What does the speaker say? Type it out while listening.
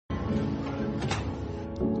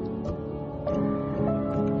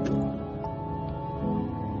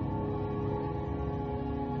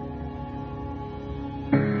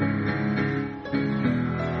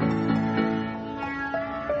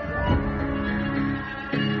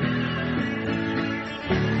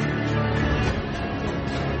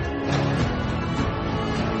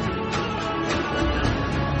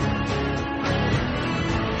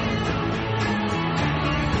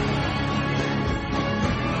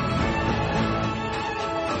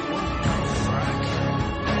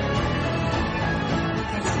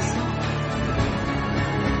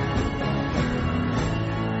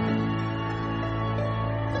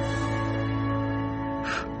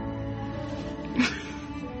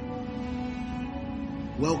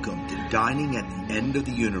Welcome to Dining at the End of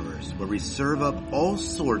the Universe, where we serve up all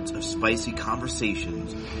sorts of spicy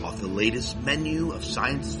conversations off the latest menu of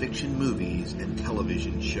science fiction movies and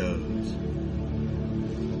television shows.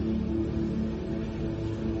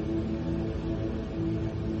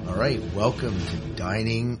 All right, welcome to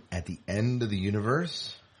Dining at the End of the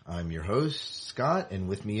Universe. I'm your host, Scott, and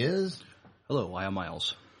with me is... Hello, I am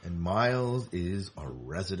Miles. And Miles is our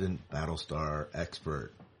resident Battlestar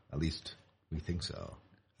expert. At least we think so.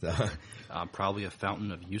 I'm probably a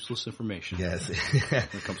fountain of useless information. Yes. When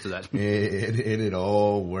it comes to that. And it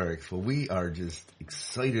all works. Well, we are just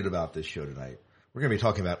excited about this show tonight. We're going to be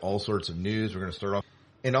talking about all sorts of news. We're going to start off.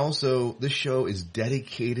 And also, this show is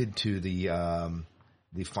dedicated to the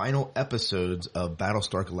final episodes of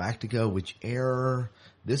Battlestar Galactica, which air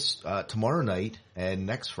this tomorrow night and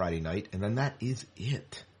next Friday night. And then that is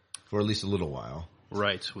it for at least a little while.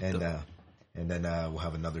 Right. And then we'll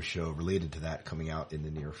have another show related to that coming out in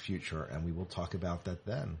the near future, and we will talk about that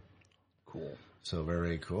then. Cool. So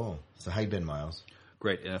very cool. So how you been, Miles?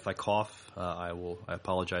 Great. And if I cough, I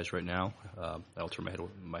apologize right now. I'll turn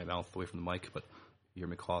my mouth away from the mic, but if you hear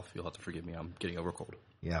me cough, you'll have to forgive me. I'm getting over a cold.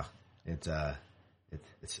 Yeah, it's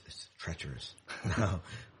treacherous. No,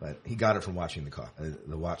 but he got it from watching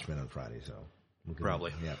the Watchman on Friday. So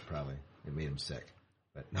probably. Yeah, probably. It made him sick.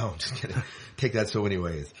 But no, I'm just kidding. Take that so many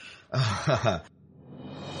ways.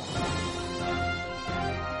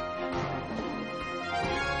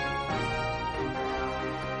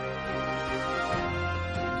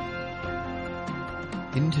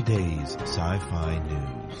 In today's sci-fi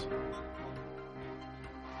news.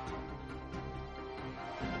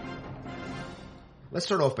 Let's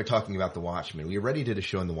start off by talking about The Watchmen. We already did a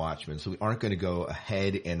show on The Watchmen, so we aren't going to go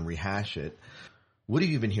ahead and rehash it. What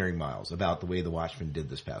have you been hearing, Miles, about the way The Watchmen did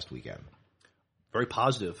this past weekend? Very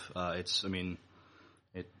positive.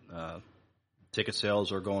 Ticket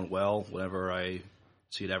sales are going well. Whenever I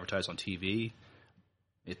see it advertised on TV,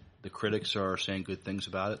 the critics are saying good things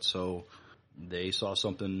about it. So they saw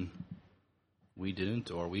something we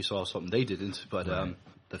didn't, or we saw something they didn't. But right.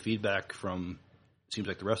 The feedback from it seems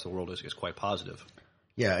like the rest of the world is quite positive.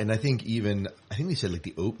 Yeah, and I think they said like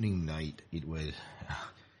the opening night it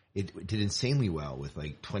did insanely well with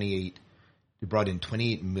like 28. It brought in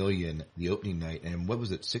 28 million the opening night, and what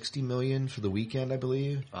was it, 60 million for the weekend, I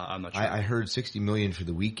believe? I'm not sure. I heard 60 million for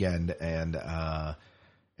the weekend, and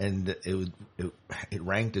it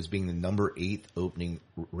ranked as being the number 8 opening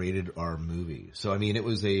rated R movie. So I mean,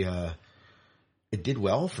 it did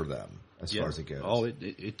well for them as far as it goes. Oh,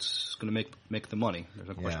 it's going to make the money. There's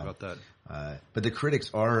no question about that. But the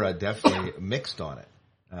critics are definitely mixed on it.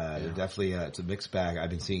 They're definitely it's a mixed bag.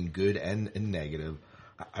 I've been seeing good and negative.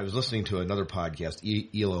 I was listening to another podcast,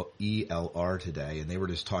 ELR today, and they were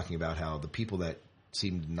just talking about how the people that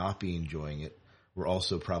seemed to not be enjoying it were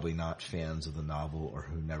also probably not fans of the novel or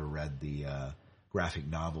who never read the graphic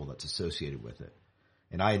novel that's associated with it.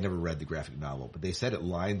 And I had never read the graphic novel, but they said it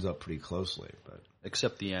lines up pretty closely. But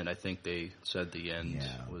except the end. I think they said the end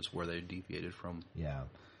was where they deviated from. Yeah.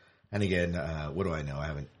 And again, what do I know? I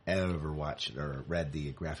haven't ever watched or read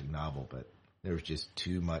the graphic novel, but there was just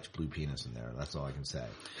too much blue penis in there. That's all I can say.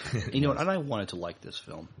 You know, and I wanted to like this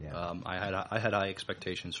film. Yeah. I had high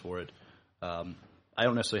expectations for it. I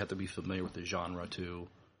don't necessarily have to be familiar with the genre to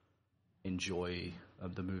enjoy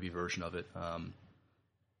the movie version of it.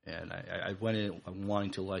 And I went in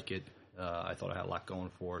wanting to like it. I thought I had a lot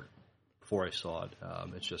going for it before I saw it.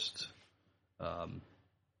 It's just... and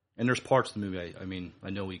there's parts of the movie, I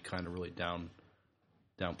know we kind of really downed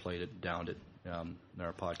it in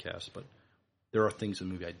our podcast, but there are things in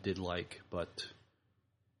the movie I did like, but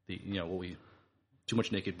too much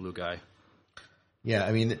naked blue guy. Yeah,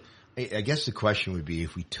 I mean, I guess the question would be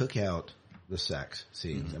if we took out the sex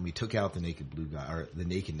scenes and we took out the naked blue guy or the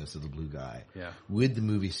nakedness of the blue guy, would the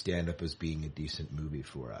movie stand up as being a decent movie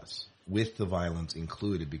for us with the violence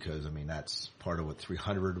included? Because that's part of what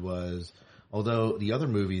 300 was. Although the other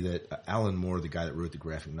movie that Alan Moore, the guy that wrote the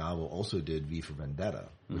graphic novel, also did, V for Vendetta,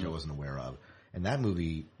 which I wasn't aware of. And that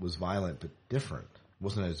movie was violent but different. It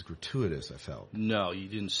wasn't as gratuitous, I felt. No, you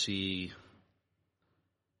didn't see,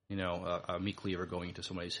 a meat cleaver going into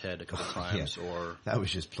somebody's head a couple times. Or that was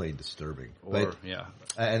just plain disturbing.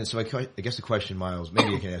 And so I guess the question, Miles,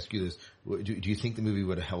 maybe I can ask you this. Do you think the movie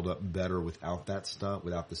would have held up better without that stuff,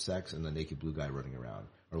 without the sex and the naked blue guy running around?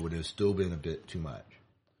 Or would it have still been a bit too much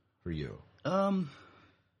for you? Well,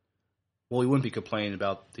 we wouldn't be complaining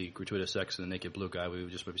about the gratuitous sex and the naked blue guy. We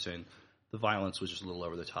would just be saying the violence was just a little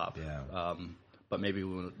over the top. Yeah. But maybe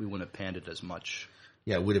we wouldn't have panned it as much.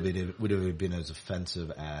 Yeah, would have been as offensive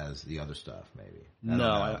as the other stuff, maybe.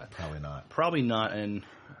 No, probably not. Probably not, and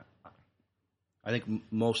I think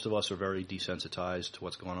most of us are very desensitized to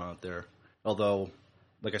what's going on out there. Although,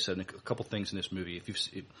 like I said, a couple things in this movie.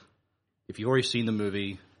 If you've already seen the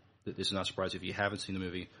movie, this is not surprising. If you haven't seen the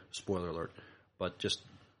movie, spoiler alert. But just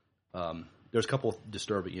there's a couple of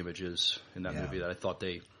disturbing images in that movie that I thought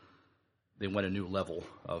they went a new level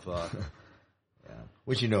of. Yeah.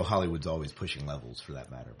 Which, Hollywood's always pushing levels for that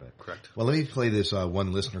matter. But correct. Well, let me play this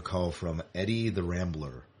one listener call from Eddie the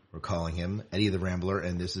Rambler. We're calling him Eddie the Rambler,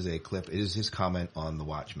 and this is a clip. It is his comment on the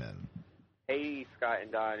Watchmen. Hey, Scott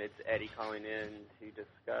and Don, it's Eddie calling in to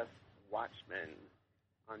discuss Watchmen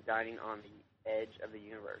on Dining on the Edge of the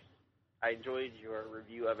Universe. I enjoyed your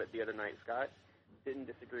review of it the other night, Scott. Didn't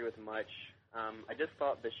disagree with much. I just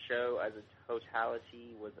thought the show as a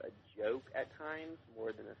totality was a joke at times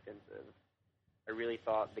more than offensive. I really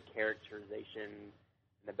thought the characterization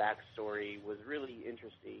and the backstory was really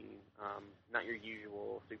interesting. Not your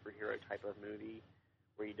usual superhero type of movie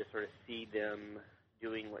where you just sort of see them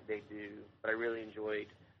doing what they do. But I really enjoyed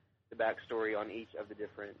the backstory on each of the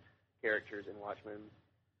different characters in Watchmen.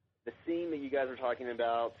 The scene that you guys were talking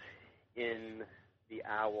about in The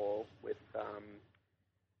Owl with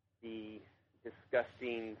the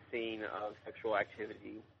disgusting scene of sexual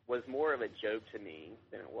activity was more of a joke to me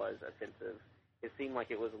than it was offensive. It seemed like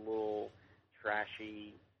it was a little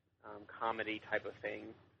trashy comedy type of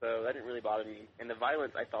thing, so that didn't really bother me. And the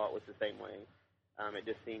violence, I thought, was the same way. It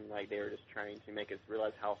just seemed like they were just trying to make us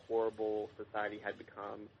realize how horrible society had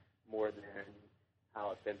become more than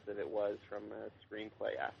how offensive it was from a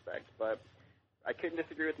screenplay aspect. But I couldn't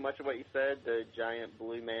disagree with much of what you said. The giant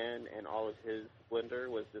blue man and all of his splendor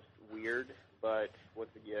was just weird, but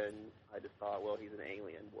once again, I just thought, well, he's an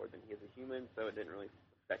alien more than he is a human, so it didn't really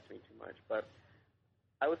affect me too much. But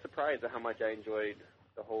I was surprised at how much I enjoyed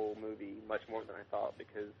the whole movie, much more than I thought,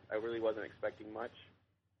 because I really wasn't expecting much,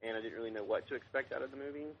 and I didn't really know what to expect out of the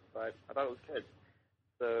movie, but I thought it was good.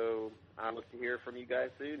 So I look to hear from you guys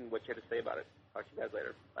soon and what you have to say about it. Talk to you guys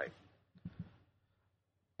later. Bye.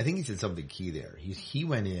 I think he said something key there. He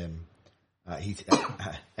went in.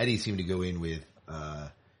 Eddie seemed to go in with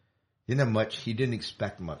didn't have much. He didn't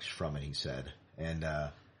expect much from it. He said, and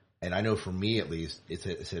I know for me at least,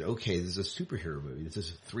 it said, okay, this is a superhero movie. This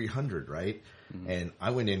is 300, right? Mm-hmm. And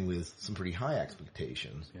I went in with some pretty high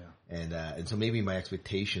expectations. Yeah. And so maybe my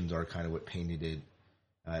expectations are kind of what painted it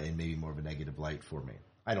in maybe more of a negative light for me.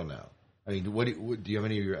 I don't know. I mean, do you have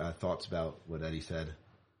any of your thoughts about what Eddie said?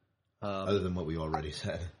 Other than what we already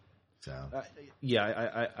said. So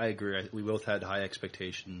I agree. We both had high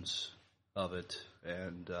expectations of it,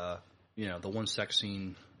 and the one sex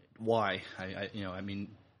scene. Why? I mean,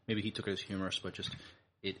 maybe he took it as humorous, but just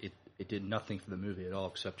it did nothing for the movie at all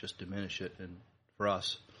except just diminish it. And for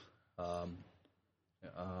us, I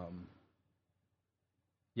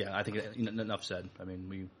think enough said. I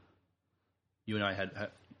mean, you and I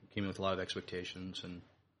came in with a lot of expectations, and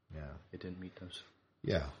it didn't meet those.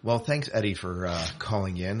 Yeah. Well, thanks, Eddie, for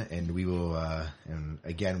calling in, and we will. And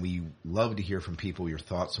again, we love to hear from people your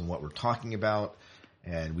thoughts on what we're talking about,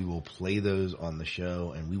 and we will play those on the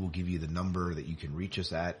show, and we will give you the number that you can reach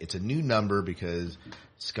us at. It's a new number because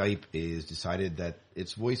Skype is decided that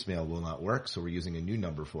its voicemail will not work, so we're using a new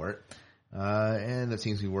number for it, and that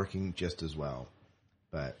seems to be working just as well.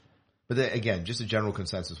 But again, just a general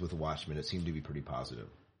consensus with the Watchmen, it seemed to be pretty positive.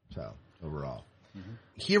 So overall. Mm-hmm.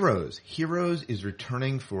 Heroes is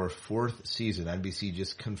returning for a 4th season. NBC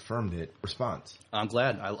just confirmed it. Response. I'm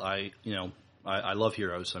glad. I love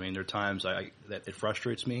Heroes. I mean, there are times that it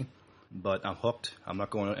frustrates me, but I'm hooked. I'm not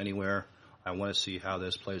going anywhere. I want to see how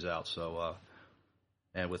this plays out. So,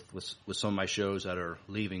 and with some of my shows that are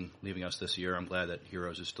leaving us this year, I'm glad that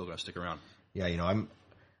Heroes is still going to stick around. Yeah, I'm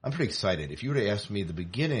pretty excited. If you would have asked me the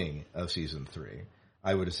beginning of season 3,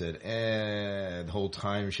 I would have said, the whole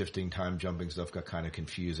time shifting, time jumping stuff got kind of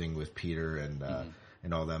confusing with Peter and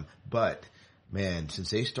all them. But man, since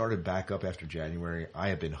they started back up after January, I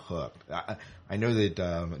have been hooked. I know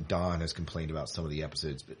that Don has complained about some of the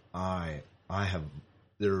episodes, but I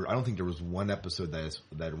don't think there was one episode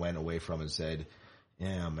that went away from and said,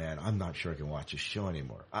 yeah, man, I'm not sure I can watch this show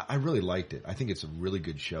anymore. I really liked it. I think it's a really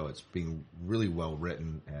good show. It's being really well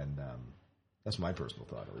written, and that's my personal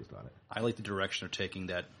thought, at least, on it. I like the direction they're taking,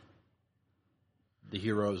 that the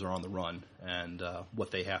heroes are on the run, and what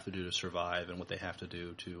they have to do to survive and what they have to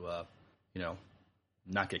do to,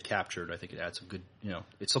 not get captured. I think it adds a good,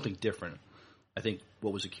 it's something different. I think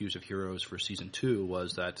what was accused of Heroes for season 2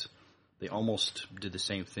 was that they almost did the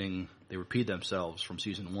same thing. They repeated themselves from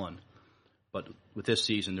season 1. But with this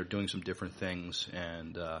season, they're doing some different things,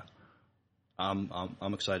 and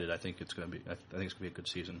I'm excited. I think it's going to be a good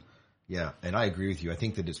season. Yeah, and I agree with you. I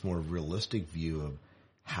think that it's more a realistic view of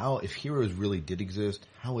if heroes really did exist,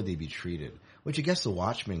 how would they be treated? Which I guess the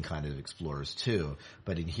Watchmen kind of explores too.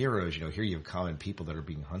 But in Heroes, here you have common people that are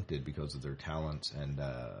being hunted because of their talents and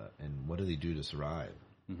what do they do to survive?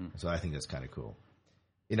 Mm-hmm. So I think that's kind of cool.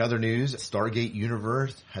 In other news, Stargate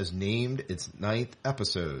Universe has named its 9th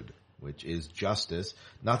episode, which is Justice.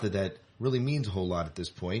 Not that really means a whole lot at this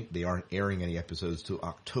point. They aren't airing any episodes till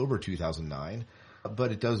October 2009.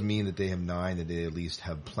 But it does mean that they have 9 that they at least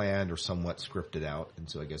have planned or somewhat scripted out. And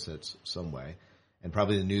so I guess that's some way. And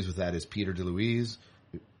probably the news with that is Peter DeLuise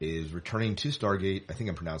is returning to Stargate, I think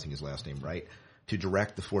I'm pronouncing his last name right, to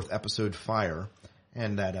direct the 4th episode, Fire.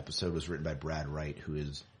 And that episode was written by Brad Wright, who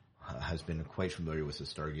has been quite familiar with the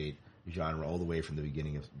Stargate genre all the way from the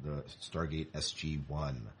beginning of the Stargate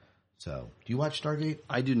SG-1. So, do you watch Stargate?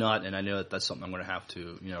 I do not, and I know that's something I'm going to have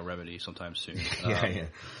to, remedy sometime soon. Yeah.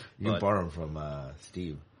 You can borrow them from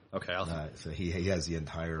Steve. Okay. So he has the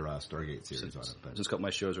entire Stargate series on it. But since a couple of my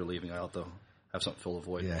shows are leaving, I'll have to have something to fill the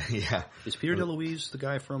void. Yeah. Is Peter DeLuise the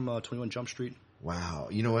guy from 21 Jump Street? Wow.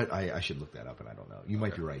 You know what? I should look that up, and I don't know. You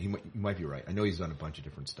might be right. You might be right. I know he's done a bunch of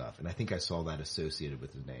different stuff, and I think I saw that associated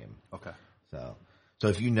with his name. Okay. So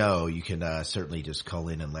if you know, you can certainly just call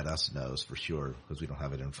in and let us know for sure, because we don't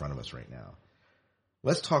have it in front of us right now.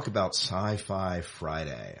 Let's talk about Sci-Fi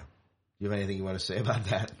Friday. Do you have anything you want to say about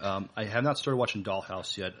that? I have not started watching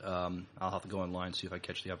Dollhouse yet. I'll have to go online, see if I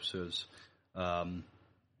catch the episodes.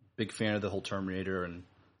 Big fan of the whole Terminator, and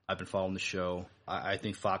I've been following the show. I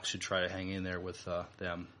think Fox should try to hang in there with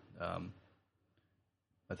them.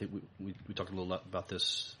 I think we talked a little about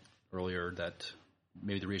this earlier, that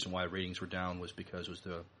maybe the reason why ratings were down was because it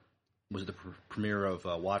was the premiere of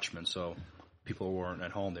Watchmen, so people weren't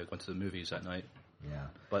at home. They went to the movies that night. Yeah.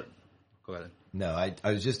 But go ahead. No,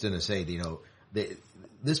 I was just going to say,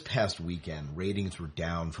 this past weekend, ratings were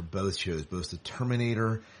down for both shows, both the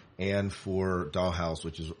Terminator and for Dollhouse,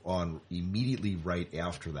 which is on immediately right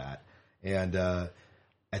after that. And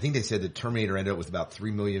I think they said that Terminator ended up with about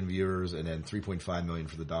 3 million viewers and then 3.5 million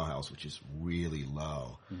for the Dollhouse, which is really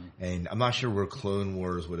low. Mm-hmm. And I'm not sure where Clone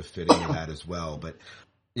Wars would have fit into that as well. But,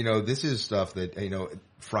 this is stuff that,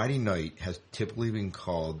 Friday night has typically been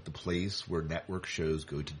called the place where network shows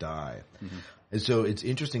go to die. Mm-hmm. And so it's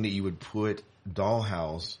interesting that you would put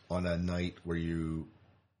Dollhouse on a night where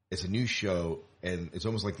it's a new show and it's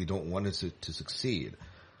almost like they don't want it to succeed.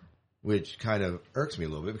 Which kind of irks me a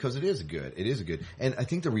little bit because it is good. And I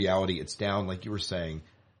think the reality, it's down, like you were saying,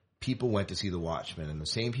 people went to see The Watchmen, and the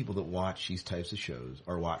same people that watch these types of shows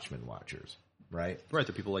are Watchmen watchers, right? Right,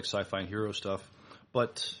 the people like sci-fi and hero stuff.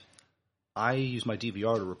 But I use my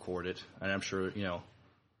DVR to record it, and I'm sure,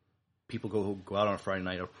 people who go out on a Friday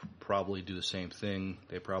night will probably do the same thing.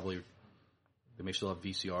 They may still have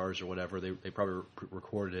VCRs or whatever. They probably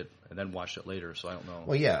recorded it and then watched it later, so I don't know.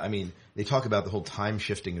 Well, yeah, I mean, they talk about the whole time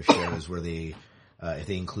shifting of shows where they, if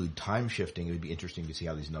they include time shifting, it would be interesting to see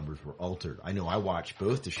how these numbers were altered. I know I watched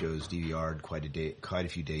both the shows DVR'd quite a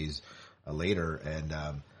few days later, and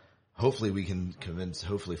hopefully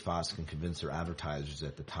Fox can convince their advertisers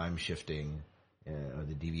that the time shifting,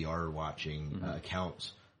 the DVR watching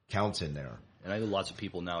counts in there. And I know lots of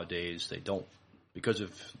people nowadays, they don't, because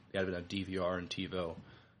of the advent of DVR and TiVo,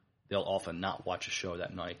 they'll often not watch a show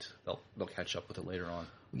that night. They'll catch up with it later on.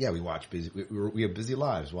 Yeah, we have busy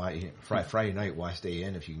lives. Why Friday night? Why stay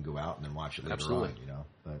in if you can go out and then watch it later Absolutely. on?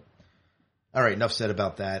 But all right, enough said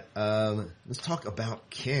about that. Let's talk about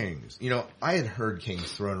Kings. I had heard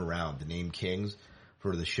Kings thrown around, the name Kings,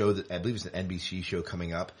 for the show that I believe it's an NBC show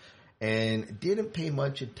coming up. And didn't pay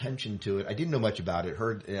much attention to it. I didn't know much about it.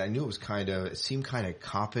 I knew it seemed kind of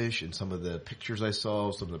cop-ish in some of the pictures I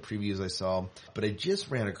saw, some of the previews I saw. But I just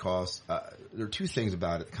ran across, there are two things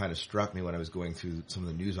about it that kind of struck me when I was going through some of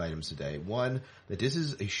the news items today. One, that this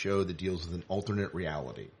is a show that deals with an alternate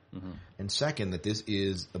reality. Mm-hmm. And second, that this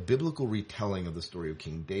is a biblical retelling of the story of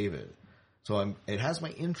King David. So it has my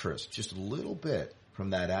interest just a little bit from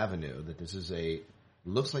that avenue, that this is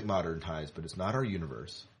looks like modern times, but it's not our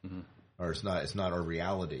universe, or it's not our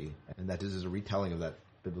reality, and that this is a retelling of that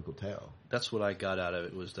biblical tale. That's what I got out of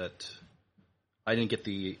it, was that I didn't get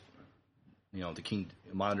the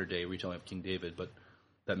modern day retelling of King David, but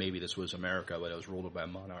that maybe this was America, but it was ruled by a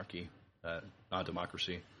monarchy, not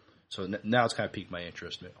democracy. So now it's kind of piqued my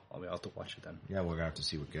interest. I'll have to watch it then. Yeah, we're gonna have to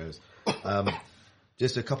see what goes.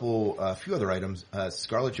 Just a few other items.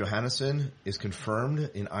 Scarlett Johansson is confirmed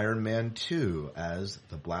in Iron Man 2 as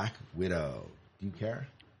the Black Widow. Do you care?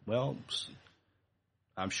 Well,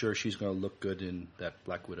 I'm sure she's going to look good in that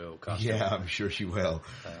Black Widow costume. Yeah, I'm sure she will.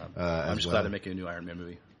 I'm just glad they're making a new Iron Man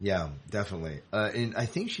movie. Yeah, definitely. And I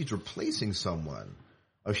think she's replacing someone.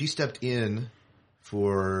 Oh, she stepped in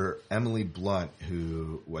for Emily Blunt,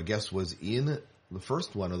 who I guess was in the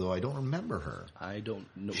first one, although I don't remember her. I don't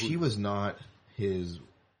know. She was not his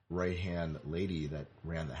right-hand lady that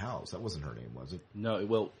ran the house. That wasn't her name, was it? No,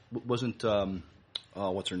 well, wasn't,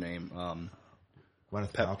 what's her name?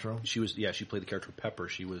 Gwyneth Paltrow? She played the character Pepper.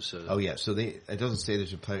 She was... so it doesn't say that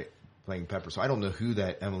she's playing Pepper, so I don't know who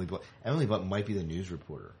that Emily Blunt might be the news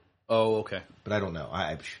reporter. Oh, okay. But I don't know.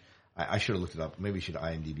 I should have looked it up. Maybe I should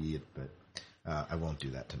IMDb it, but I won't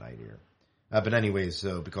do that tonight here. But anyways,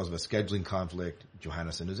 so because of a scheduling conflict,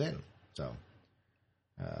 Johannesson is in. So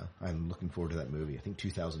I'm looking forward to that movie. I think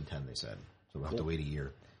 2010 they said. So we'll have to wait a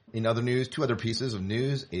year. In other news, two other pieces of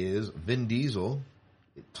news is Vin Diesel.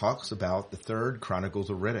 It talks about the third Chronicles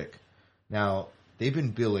of Riddick. Now, they've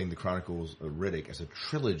been billing the Chronicles of Riddick as a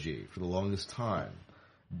trilogy for the longest time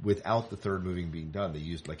without the third movie being done. They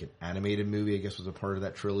used like an animated movie, I guess, was a part of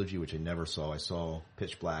that trilogy, which I never saw. I saw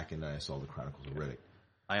Pitch Black and then I saw the Chronicles of Riddick.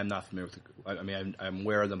 I am not familiar with I'm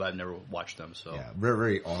aware of them, but I've never watched them. So yeah, very,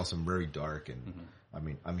 very awesome, very dark, and I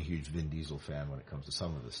mean, I'm a huge Vin Diesel fan when it comes to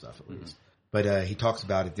some of his stuff, at least. But he talks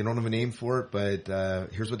about it. They don't have a name for it, but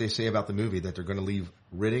here's what they say about the movie: that they're going to leave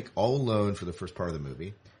Riddick all alone for the first part of the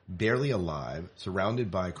movie, barely alive, surrounded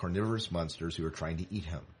by carnivorous monsters who are trying to eat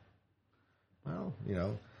him. Well,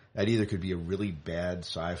 that either could be a really bad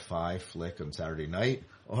sci-fi flick on Saturday night,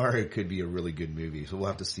 or it could be a really good movie. So we'll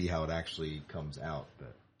have to see how it actually comes out.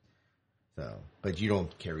 But you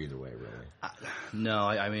don't care either way, really. No,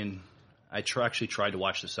 I mean, I actually tried to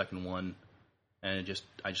watch the second one, and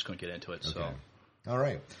I just couldn't get into it. Okay. So, all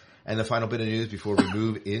right. And the final bit of news before we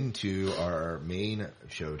move into our main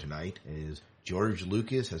show tonight is George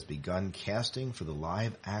Lucas has begun casting for the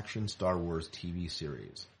live-action Star Wars TV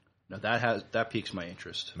series. Now that piques my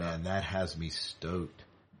interest. Man, that has me stoked.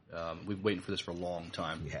 We've been waiting for this for a long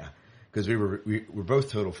time. Yeah, because we're both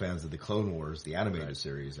total fans of the Clone Wars, the animated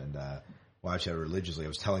series, and watch that religiously. I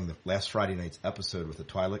was telling the last Friday night's episode with the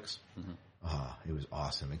Twi'leks. It was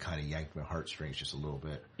awesome. It kind of yanked my heartstrings just a little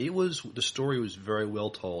bit. The story was very well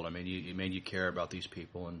told. I mean, it made you care about these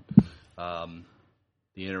people, and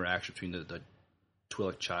the interaction between the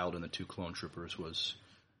Twi'lek child and the two clone troopers was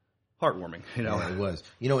heartwarming. Yeah, it was.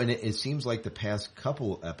 And it seems like the past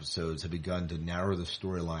couple episodes have begun to narrow the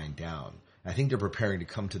storyline down. I think they're preparing to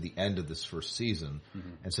come to the end of this first season,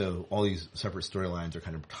 and so all these separate storylines are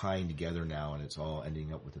kind of tying together now, and it's all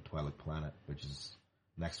ending up with the Twi'lek planet, which is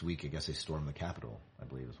next week. I guess they storm the Capitol, I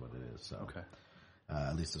believe is what it is. So, okay.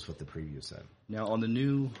 At least that's what the preview said. Now, on the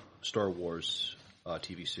new Star Wars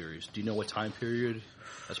TV series, do you know what time period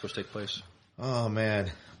that's supposed to take place? Oh,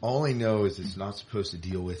 man. All I know is it's not supposed to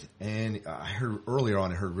deal with any... I heard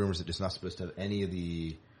rumors that it's not supposed to have any of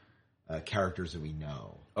the characters that we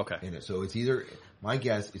know in it. So it's either... My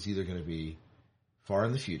guess is either going to be far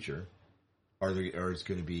in the future, or it's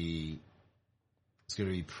going to be... It's going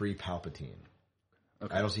to be pre-Palpatine.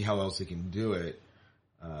 Okay. I don't see how else they can do it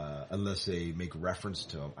unless they make reference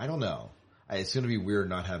to him. I don't know. It's going to be weird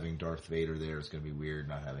not having Darth Vader there. It's going to be weird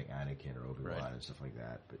not having Anakin or Obi-Wan and stuff like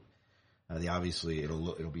that. But obviously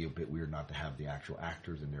it'll be a bit weird not to have the actual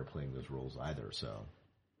actors in there playing those roles either. So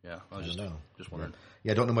yeah, I don't know. Just wondering.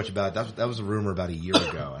 Yeah, I don't know much about it. That was a rumor about a year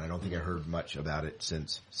ago, and I don't think I heard much about it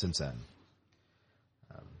since then.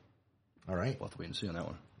 All right, we'll have to wait and see on that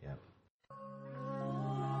one. Yeah.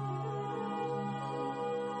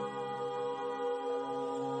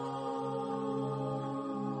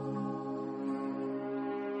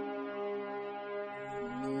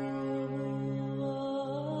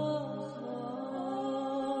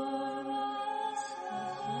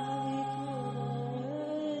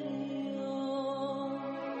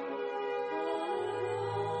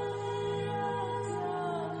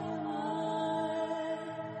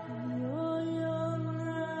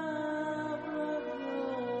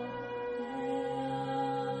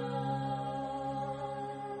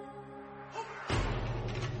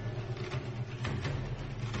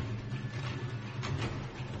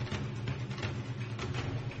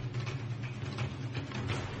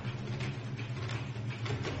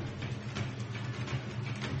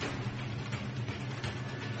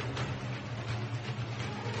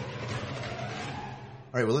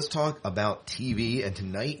 All right, well, let's talk about TV, and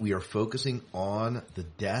tonight we are focusing on the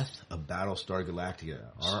death of Battlestar Galactica,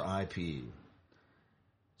 R.I.P.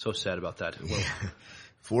 So sad about that. Yeah.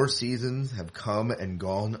 4 seasons have come and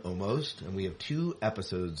gone almost, and we have 2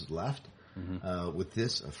 episodes left. With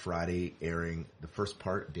this Friday airing the first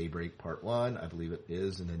part, Daybreak Part 1, I believe it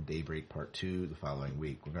is, and then Daybreak Part 2 the following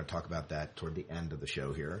week. We're going to talk about that toward the end of the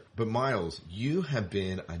show here. But Miles, you have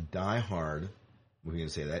been a diehard... We're going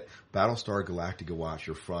to say that. Battlestar Galactica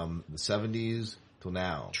watcher from the 70s till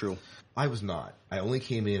now. True. I was not. I only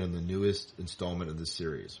came in on the newest installment of the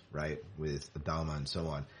series, right, with Adama and so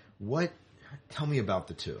on. Tell me about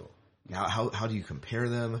the two. How do you compare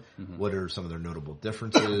them? Mm-hmm. What are some of their notable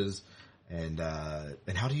differences? And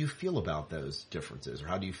how do you feel about those differences, or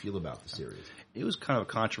how do you feel about the series? It was kind of a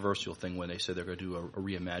controversial thing when they said they're going to do a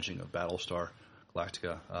reimagining of Battlestar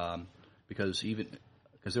Galactica, because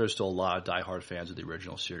there's still a lot of diehard fans of the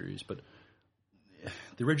original series, but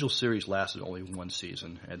the original series lasted only one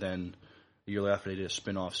season, and then a year after they did a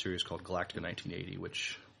spin-off series called Galactica 1980,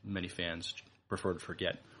 which many fans prefer to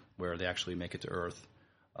forget, where they actually make it to Earth.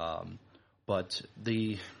 But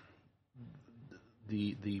the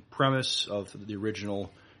premise of the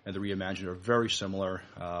original and the reimagined are very similar.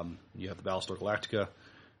 You have the Battlestar Galactica.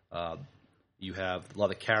 You have a lot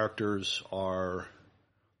of the characters are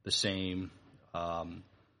the same.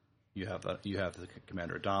 You have the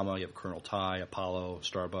Commander Adama. You have Colonel Ty, Apollo,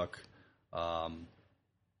 Starbuck, and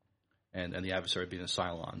the adversary being the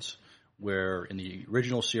Cylons. Where in the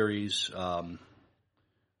original series, the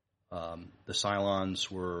Cylons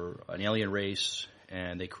were an alien race,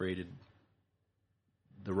 and they created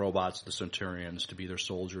the robots, the Centurions, to be their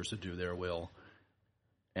soldiers, to do their will.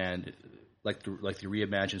 And like the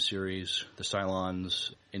reimagined series, the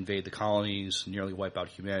Cylons invade the colonies, nearly wipe out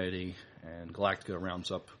humanity, and Galactica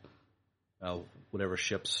rounds up whatever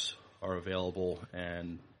ships are available,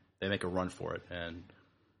 and they make a run for it. And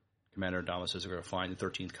Commander Adama says they're going to find the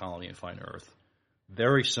 13th colony and find Earth.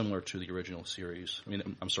 Very similar to the original series.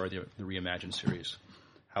 I'm sorry, the reimagined series.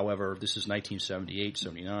 However, this is 1978,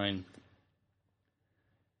 79.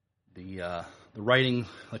 The writing,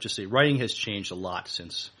 let's just say, writing has changed a lot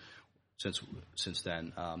since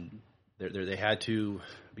then. They had to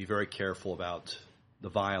be very careful about the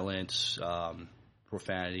violence,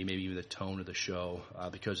 profanity, maybe even the tone of the show,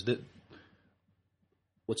 because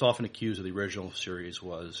what's often accused of the original series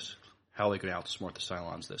was how they could outsmart the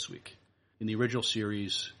Cylons this week. In the original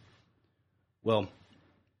series, well,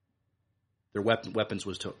 their weapons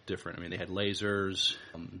was different. I mean, they had lasers.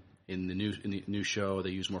 In the new show,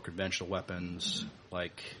 they use more conventional weapons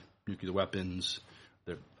like nuclear weapons,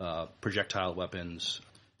 the projectile weapons.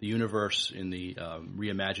 The universe in the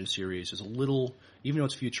reimagined series is a little, even though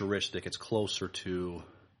it's futuristic, it's a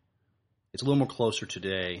little more closer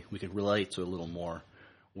today. We can relate to it a little more.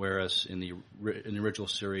 Whereas in the original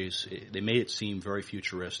series, they made it seem very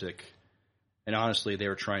futuristic, and honestly, they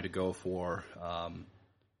were trying to go for,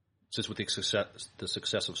 since with the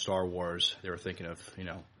success of Star Wars, they were thinking of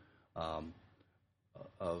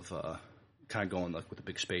kind of going like with the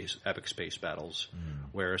big epic space battles.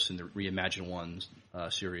 Whereas in the reimagined ones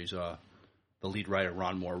series, the lead writer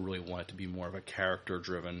Ron Moore really wanted to be more of a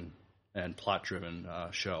character-driven and plot-driven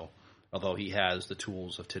show. Although he has the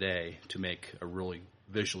tools of today to make a really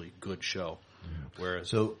visually good show. Whereas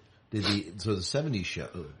so the 70s show,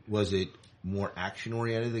 was it more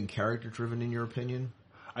action-oriented than character-driven in your opinion?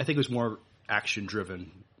 I think it was more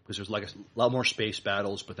action-driven because there's like a lot more space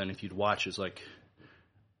battles, but then if you'd watch, it's like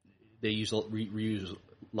they reuse a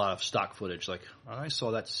lot of stock footage. Like, I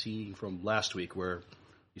saw that scene from last week where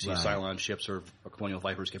you see Cylon ships or Colonial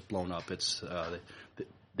Vipers get blown up. It's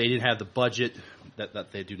they didn't have the budget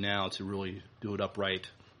that they do now to really do it upright,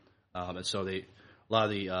 and so a lot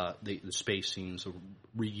of the space scenes are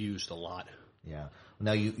reused a lot. Yeah.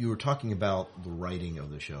 Now you were talking about the writing of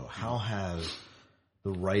the show. How has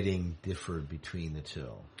the writing differed between the two?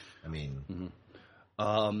 I mean,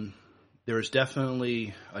 there is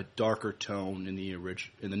definitely a darker tone in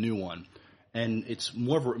the new one, and it's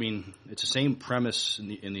more of it's the same premise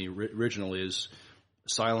in the original. Is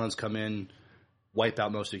Cylons come in, wipe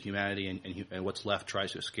out most of humanity, and what's left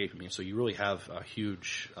tries to escape. So you really have a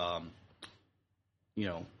huge, a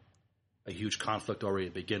huge conflict already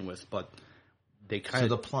to begin with, but so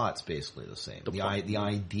the plot's basically the same. The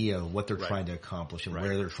idea of what they're trying to accomplish and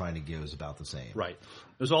where they're trying to go is about the same. Right.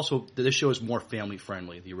 There's also, this show is more family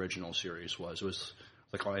friendly. The original series was. It was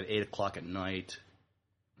like at 8 o'clock at night.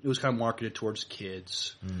 It was kind of marketed towards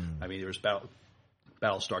kids. I mean, there was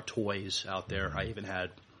Battlestar toys out there. I even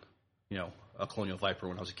had, a Colonial Viper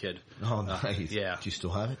when I was a kid. Oh, nice. Yeah. Do you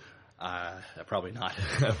still have it? Probably not.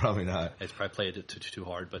 Probably not. It's probably played it too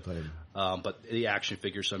hard, but the action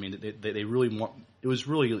figures. I mean, they really it was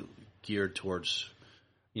really geared towards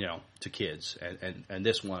to kids, and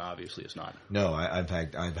this one obviously is not. No, I've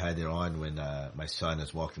had it on when my son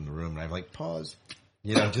has walked in the room, and I've like pause,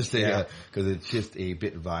 just because it's just a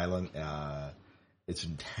bit violent. It's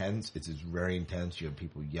intense. It's very intense. You have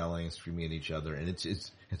people yelling and screaming at each other, and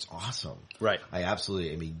it's awesome. Right. I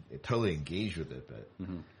totally engaged with it, but.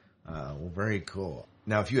 Well, very cool.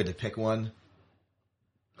 Now, if you had to pick one,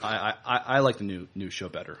 I like the new show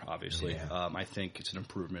better, obviously. Yeah. I think it's an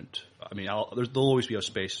improvement. I mean, there'll always be a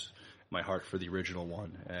space in my heart for the original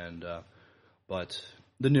one, but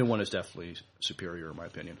the new one is definitely superior in my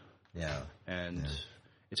opinion. Yeah. And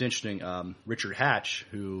it's interesting. Richard Hatch,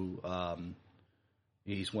 who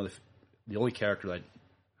he's one of the only actor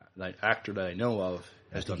that I know of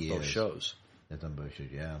has done both shows. Has done both shows,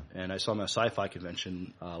 yeah. And I saw him at a Sci-Fi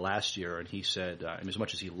convention last year, and he said, as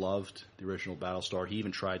much as he loved the original Battlestar, he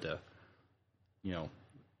even tried to,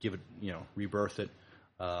 give it, rebirth it.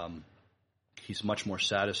 He's much more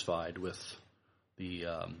satisfied with the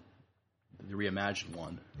reimagined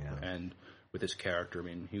one, and with his character. I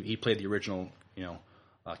mean, he played the original,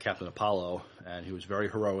 Captain Apollo, and he was very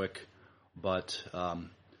heroic. But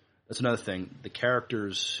that's another thing. The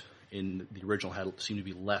characters in the original seem to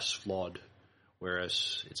be less flawed,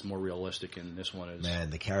 whereas it's more realistic. And this one is, man,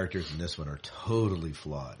 the characters in this one are totally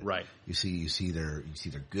flawed. Right. You see they're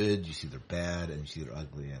good, you see they're bad, and you see they're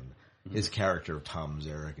ugly. And his character, Tom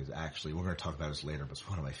Zarek, is actually, we're going to talk about this later, but it's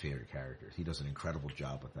one of my favorite characters. He does an incredible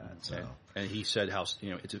job with that. So, and he said how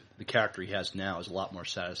the character he has now is a lot more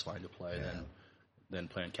satisfying to play than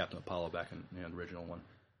playing Captain Apollo back in the original one.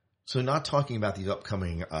 So, not talking about these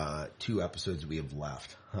upcoming 2 episodes we have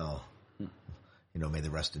left. Oh, may they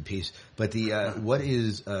rest in peace. But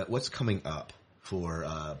what's coming up for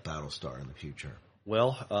Battlestar in the future?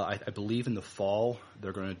 Well, I believe in the fall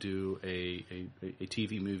they're going to do a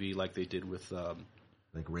TV movie like they did with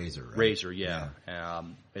like Razor. Right? Razor, yeah.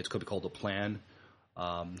 It's going to be called The Plan.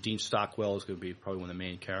 Dean Stockwell is going to be probably one of the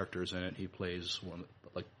main characters in it. He plays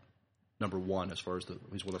number 1 as far as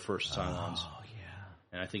he's one of the first Cylons. Oh yeah.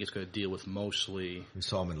 And I think it's going to deal with mostly. We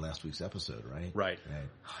saw him in last week's episode, right? Right.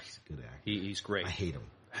 Oh, he's a good actor. He's great. I hate him,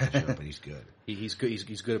 sure, but he's good. He's good.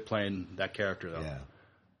 He's good at playing that character, though.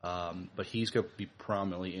 Yeah. But he's going to be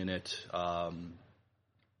prominently in it.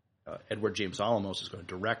 Edward James Olmos is going to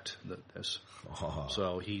direct this. Oh.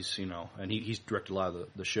 So he's, and he's directed a lot of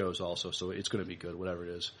the shows also. So it's going to be good, whatever it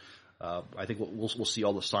is. I think we'll see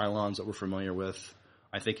all the Cylons that we're familiar with.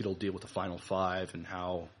 I think it'll deal with the Final Five and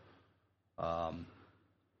how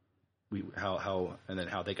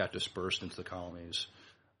they got dispersed into the colonies.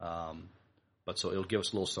 But so it'll give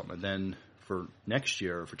us a little something. And then for next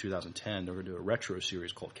year, for 2010, they're going to do a retro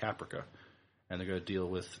series called Caprica. And they're going to deal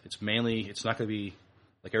with, it's not going to be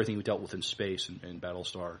like everything we dealt with in space in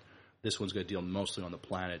Battlestar. This one's going to deal mostly on the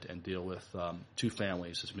planet and deal with 2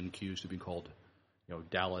 families that's been accused of being called,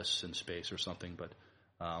 Dallas in space or something. But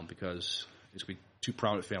because it's going to be 2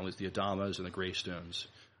 prominent families, the Adamas and the Greystones.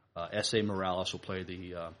 S.A. Morales will play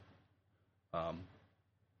the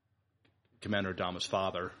Commander Adama's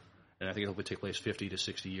father, and I think it'll take place 50 to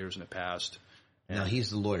 60 years in the past. And now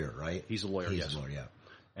he's the lawyer, right? He's the lawyer, yes. He's the lawyer, yeah.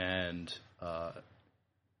 And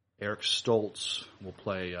Eric Stoltz will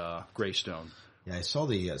play Greystone. Yeah, I saw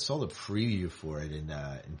the preview for it, and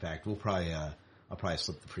in fact, I'll probably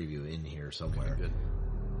slip the preview in here somewhere. Okay, good.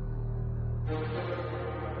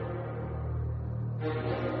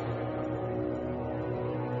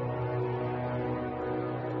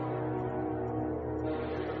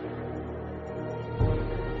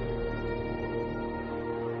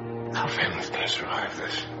 Our family's gonna survive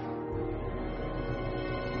this.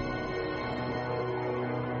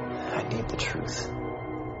 I need the truth.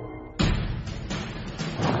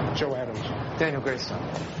 Joe Adams. Daniel Greystone.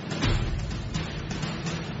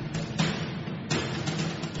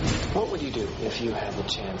 What would you do if you had the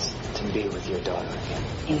chance to be with your daughter again?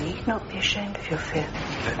 You need not be ashamed of your fear.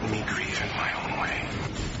 Let me grieve in my own way.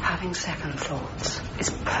 Having second thoughts is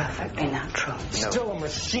perfectly natural. No. Still a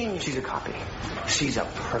machine. She's a copy. She's a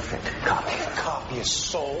perfect copy. A copy of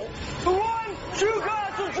soul. The one true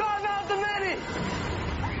God will drive out the many.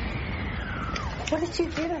 What did you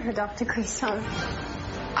do to her, Dr. Greystone?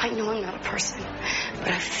 I know I'm not a person, but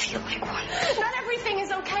I feel like one. Not everything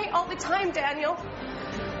is okay all the time, Daniel.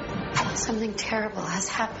 Something terrible has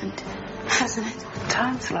happened, hasn't it?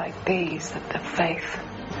 Times like these that the faith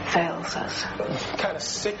fails us. What kind of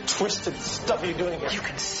sick, twisted stuff are you doing here? You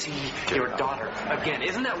can see your daughter again.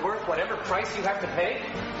 Isn't that worth whatever price you have to pay?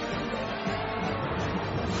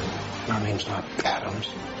 Our name's not Adams.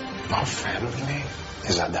 Our family name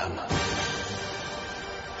is Adama.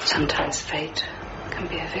 Sometimes fate can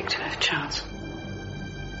be a victim of chance.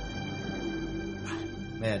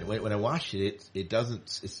 Man, when I watched it,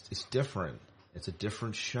 it's different. It's a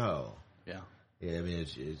different show. Yeah. I mean,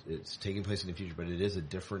 it's taking place in the future, but it is a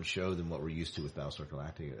different show than what we're used to with Battlestar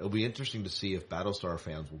Galactica. It'll be interesting to see if Battlestar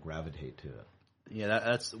fans will gravitate to it. Yeah,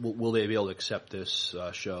 that's will they be able to accept this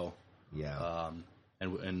show? Yeah.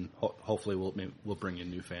 And hopefully we'll bring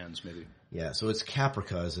in new fans maybe. Yeah, so it's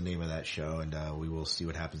Caprica is the name of that show, and we will see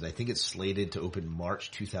what happens. I think it's slated to open March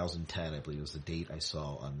 2010, I believe was the date I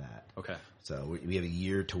saw on that. Okay. So we have a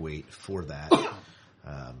year to wait for that.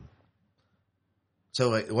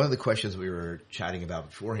 So one of the questions we were chatting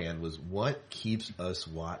about beforehand was what keeps us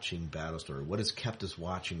watching Battlestar? What has kept us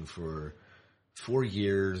watching for 4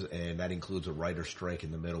 years, and that includes a writer's strike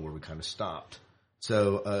in the middle where we kind of stopped.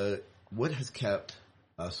 So what has kept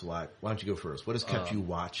us watch? Why don't you go first? What has kept you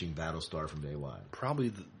watching Battlestar from day one?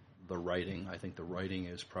 Probably the writing. I think the writing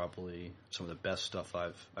is probably some of the best stuff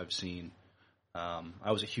I've seen.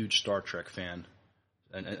 I was a huge Star Trek fan,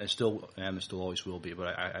 and I still am and still always will be, but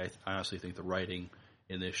I honestly think the writing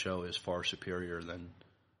in this show is far superior than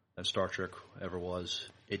Star Trek ever was.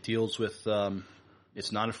 It deals with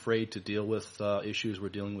it's not afraid to deal with issues we're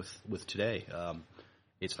dealing with today.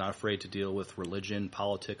 It's not afraid to deal with religion,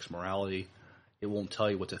 politics, morality. It won't tell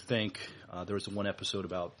you what to think. There was one episode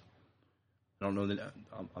about, I don't know,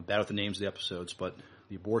 I'm bad with the names of the episodes, but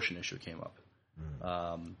the abortion issue came up.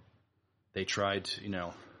 They tried,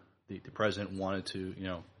 the president wanted to,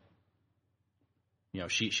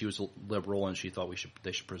 she was liberal and she thought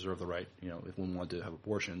they should preserve the right. If women wanted to have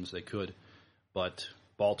abortions, they could. But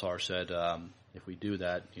Baltar said, if we do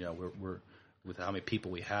that, we're with how many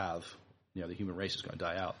people we have, the human race is going to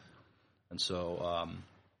die out. And so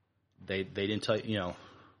they didn't tell you,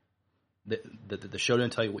 the show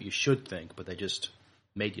didn't tell you what you should think, but they just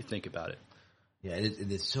made you think about it. Yeah,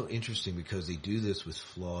 and it's so interesting because they do this with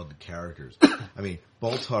flawed characters. I mean,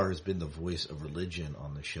 Baltar has been the voice of religion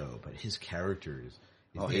on the show, but his character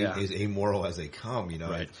is amoral as they come.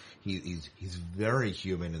 Right. He's very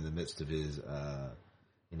human in the midst of his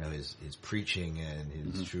his preaching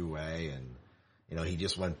and his true way, and he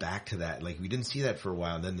just went back to that. Like we didn't see that for a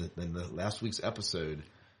while, and then the last week's episode,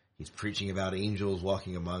 he's preaching about angels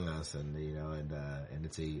walking among us, and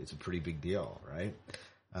it's a pretty big deal, right?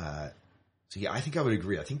 So yeah, I think I would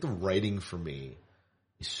agree. I think the writing for me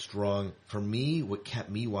is strong. For me, what kept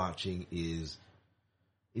me watching is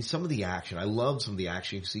some of the action. I love some of the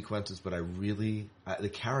action sequences, but the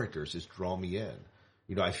characters just draw me in.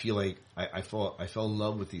 I feel like I fell in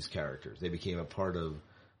love with these characters. They became a part of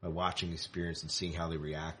my watching experience and seeing how they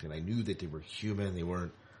react. And I knew that they were human. They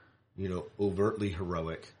weren't, overtly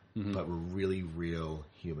heroic, but were really real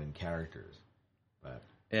human characters.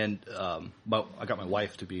 And I got my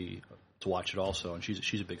wife to watch it also, and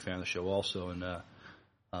she's a big fan of the show also. And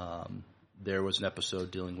there was an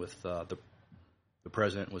episode dealing with the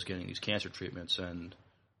president was getting these cancer treatments, and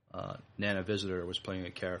Nana Visitor was playing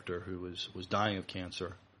a character who was dying of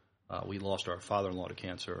cancer. We lost our father-in-law to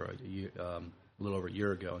cancer a little over a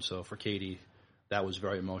year ago, and so for Katie, that was a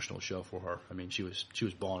very emotional show for her. I mean, she was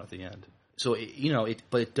bawling at the end. So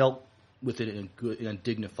but it dealt with it in a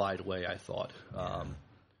dignified way, I thought.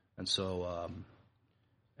 And so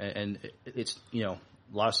and it's a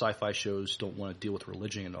lot of sci-fi shows don't want to deal with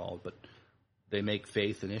religion and all, but they make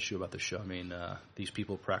faith an issue about the show. I mean, these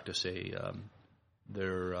people practice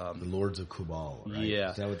they're the Lords of Kubal, right? Yeah.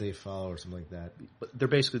 Is that what they follow or something like that? But they're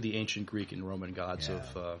basically the ancient Greek and Roman gods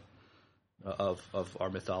of our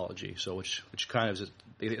mythology. So which kind of is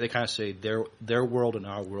they kind of say their world and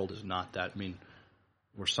our world is not that. I mean,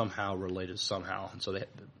 we're somehow related somehow, and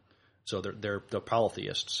so they're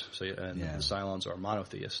polytheists. So the Cylons are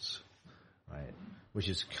monotheists, right? Which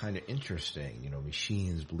is kind of interesting,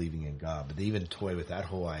 machines believing in God, but they even toy with that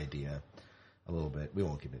whole idea a little bit. We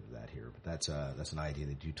won't get into that here, but that's an idea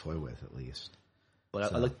they do toy with at least.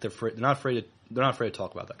 But I like they're not afraid to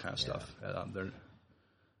talk about that kind of stuff.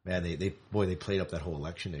 They played up that whole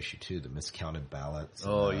election issue too, the miscounted ballots.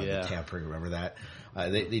 The tampering. Remember that?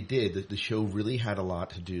 They did. The show really had a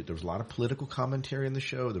lot to do. There was a lot of political commentary in the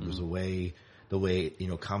show. There was the way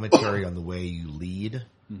commentary on the way you lead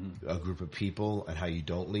a group of people and how you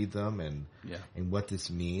don't lead them, and what this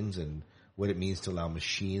means and what it means to allow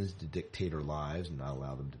machines to dictate our lives and not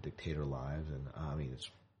allow them to dictate our lives. And it's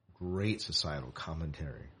great societal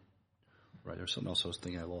commentary. Right. There's something else I was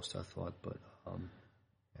thinking. I lost that thought, but.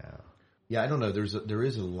 Yeah. I don't know. There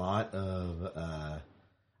is a lot of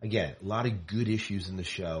again, a lot of good issues in the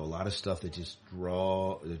show. A lot of stuff that just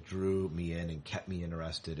drew me in and kept me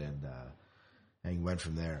interested, and went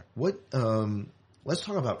from there. What? Let's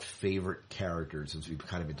talk about favorite characters, since we've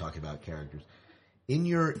kind of been talking about characters. In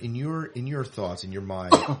your thoughts, in your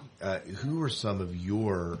mind, who are some of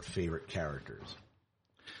your favorite characters?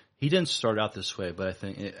 He didn't start out this way, but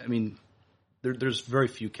there's very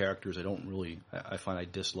few characters I find I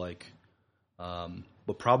dislike.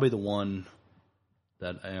 But probably the one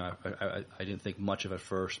that I didn't think much of at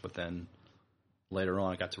first, but then later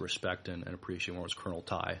on I got to respect and appreciate more was Colonel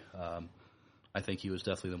Ty. I think he was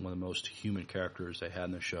definitely one of the most human characters they had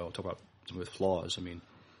in the show. Talk about some with flaws. I mean,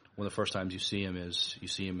 one of the first times you see him is you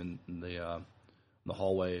see him in the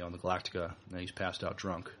hallway on the Galactica, and he's passed out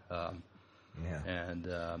drunk.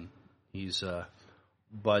 And he's,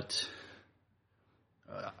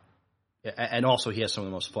 and also he has some of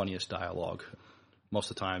the most funniest dialogue.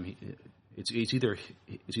 Most of the time, it's either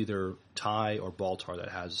Ty or Baltar that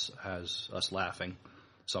has us laughing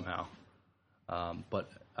somehow. But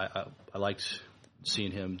I liked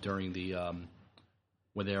seeing him during the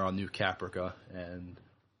when they were on New Caprica, and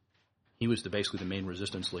he was basically the main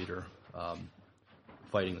resistance leader.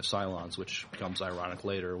 Fighting the Cylons, which becomes ironic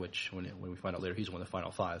later, which when we find out later, he's one of the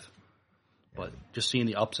final 5. But just seeing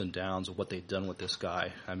the ups and downs of what they've done with this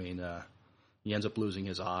guy, I mean, he ends up losing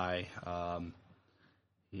his eye.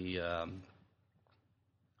 He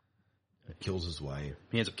kills his wife.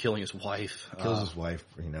 He ends up killing his wife. Kills his wife,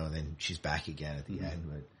 and then she's back again at the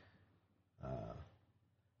end. But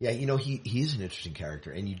he's an interesting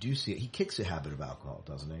character, and you do see it. He kicks a habit of alcohol,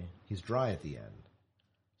 doesn't he? He's dry at the end,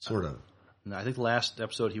 sort of. No, I think the last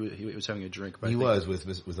episode he was having a drink. But he was with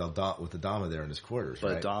Adama there in his quarters.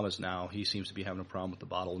 But right? Adama's now, he seems to be having a problem with the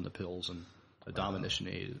bottle and the pills, and Adama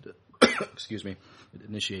initiated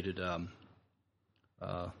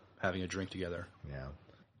having a drink together. Yeah,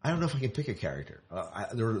 I don't know if I can pick a character.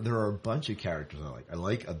 There are a bunch of characters I like. I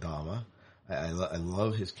like Adama. I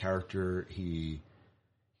love his character. You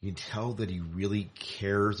can tell that he really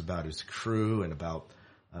cares about his crew and about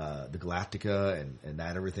the Galactica and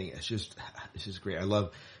that everything. It's just great.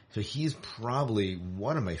 So he's probably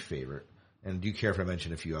one of my favorite. And do you care if I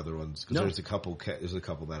mention a few other ones? Because there's a couple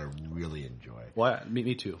that I really enjoy. Well,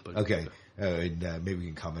 me too. But okay, maybe we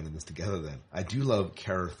can comment on this together then. I do love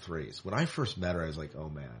Kara Thrace. When I first met her, I was like, oh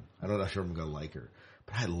man, I'm not sure I'm going to like her,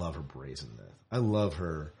 but I love her brazenness. I love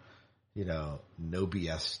her, no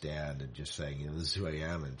BS stand and just saying, this is who I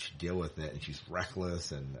am, and she deal with it, and she's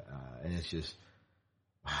reckless, and it's just.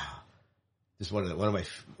 Wow, just one of my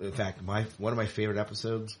favorite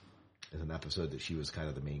episodes is an episode that she was kind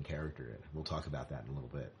of the main character in. We'll talk about that in a little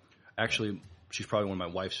bit. Actually, she's probably one of my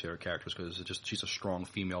wife's favorite characters because she's a strong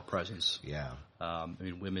female presence. Yeah,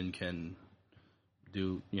 women can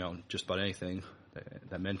do just about anything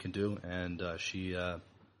that men can do, and she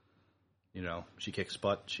kicks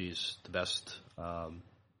butt. She's the best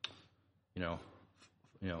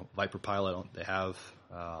Viper pilot they have.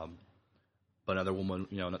 But another woman,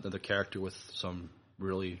 another character with some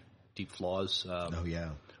really deep flaws.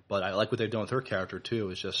 But I like what they've done with her character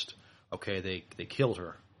too. It's just they killed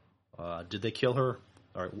her. Did they kill her?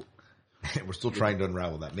 All right. We're still trying to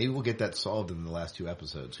unravel that. Maybe we'll get that solved in the last 2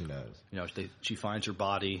 episodes. Who knows? She finds her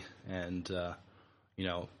body, and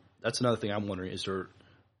that's another thing I'm wondering: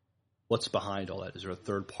 what's behind all that? Is there a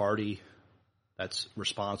third party that's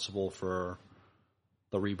responsible for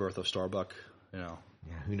the rebirth of Starbuck? Yeah,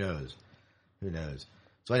 who knows? Who knows?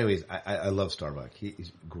 So anyways, I love Starbuck.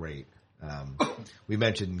 He's great. We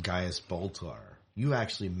mentioned Gaius Baltar. You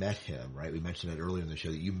actually met him, right? We mentioned it earlier in the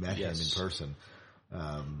show that you met him in person.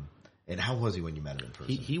 And how was he when you met him in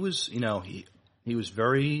person? He was, he was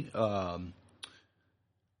very,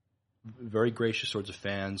 very gracious towards the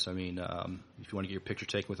fans. I mean, if you want to get your picture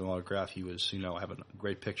taken with an autograph, he was, I have a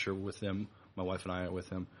great picture with him. My wife and I are with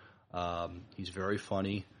him. He's very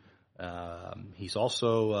funny. He's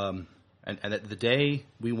also, and the day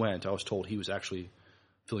we went, I was told he was actually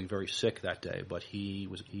feeling very sick that day, but he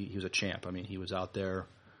was a champ. I mean, he was out there.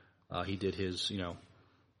 He did his,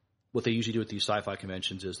 what they usually do at these sci-fi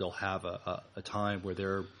conventions is they'll have a time where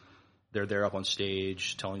they're there up on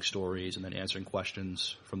stage telling stories and then answering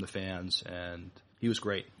questions from the fans. And he was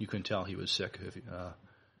great. You couldn't tell he was sick.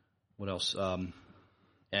 What else?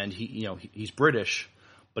 And he's British,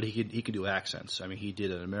 but he could do accents. I mean, he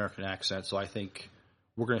did an American accent. So I think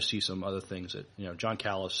we're going to see some other things that, John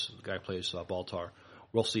Callis, the guy who plays Baltar,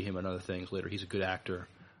 we'll see him in other things later. He's a good actor.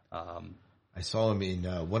 I saw him in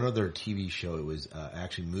one other TV show. It was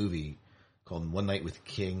actually a movie called One Night with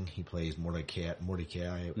King. He plays Mordecai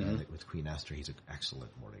with Queen Esther. He's an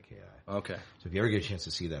excellent Mordecai. Okay. So if you ever get a chance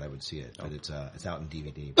to see that, I would see it. But it's out in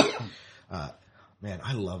DVD. Man,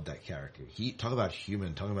 I love that character. Talk about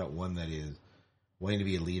human. Talking about one that is wanting to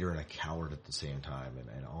be a leader and a coward at the same time,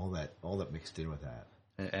 and all that mixed in with that.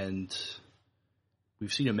 And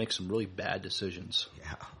we've seen him make some really bad decisions.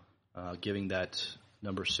 Yeah. Giving that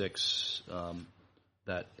number 6,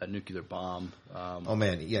 that nuclear bomb. Oh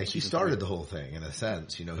man, yeah, he started the whole thing in a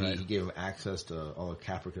sense. He gave him access to all of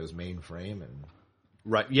Caprica's mainframe, and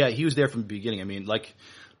right, yeah, he was there from the beginning. I mean, like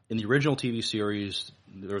in the original TV series,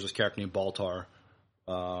 there was this character named Baltar,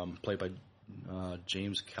 played by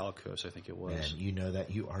James Calicos, I think it was. Man, you know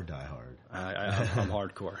that you are diehard. I'm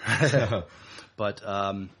hardcore. But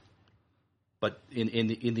in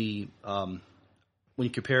the when you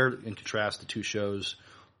compare and contrast the two shows,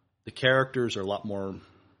 the characters are a lot more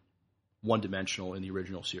one-dimensional in the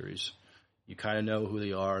original series. You kind of know who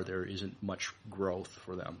they are. There isn't much growth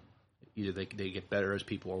for them. Either they get better as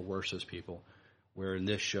people or worse as people. Where in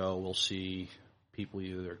this show, we'll see people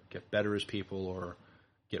either get better as people or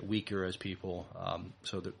get weaker as people.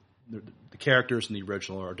 So the characters in the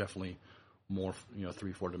original are definitely more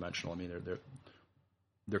 3-4 dimensional. I mean,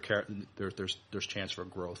 there's chance for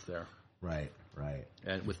growth there. Right.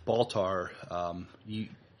 And with Baltar,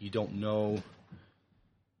 you don't know.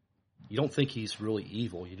 You don't think he's really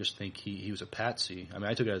evil. You just think he was a patsy. I mean,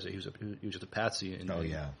 I took it as he was just a patsy. And,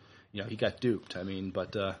 he got duped. I mean,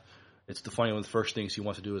 but it's the funny one of the first things he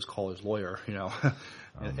wants to do is call his lawyer. Man.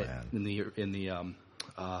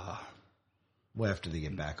 Well, after they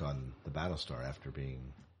get back on the Battlestar after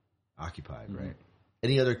being occupied, mm-hmm. right?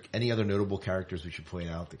 Any other notable characters we should point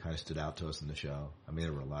out that kind of stood out to us in the show? I mean,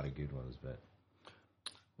 there were a lot of good ones, but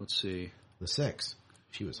let's see. The Six,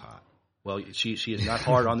 she was hot. Well, she is not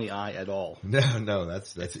hard on the eye at all. No,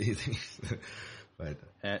 that's easy. But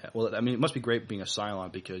it must be great being a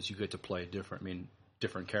Cylon because you get to play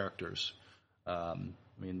different characters. And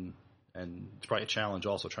it's probably a challenge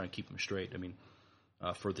also trying to keep them straight. I mean,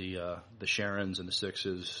 for the Sharons and the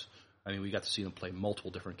Sixes, I mean, we got to see them play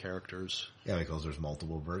multiple different characters. Yeah, because there's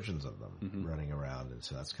multiple versions of them mm-hmm. running around, and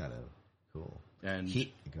so that's kind of cool. And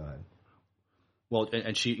go ahead. Well,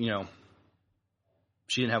 and she,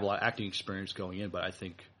 she didn't have a lot of acting experience going in, but I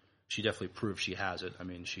think she definitely proved she has it. I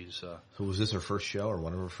mean, she's. So was this her first show or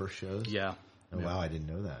one of her first shows? Yeah. Oh, yeah. Wow, I didn't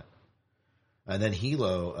know that. And then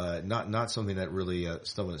Hilo, not something that really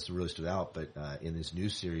really stood out, but in this new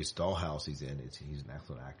series, Dollhouse, he's an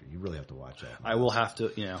excellent actor. You really have to watch that. I will have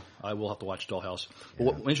to watch Dollhouse. But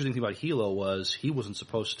what interesting thing about Hilo was he wasn't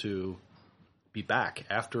supposed to be back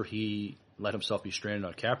after he let himself be stranded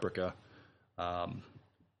on Caprica.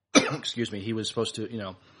 Excuse me. He was supposed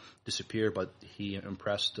to disappear, but he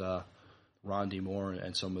impressed Ron D. Moore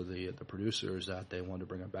and some of the producers that they wanted to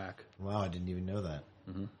bring him back. Wow, I didn't even know that.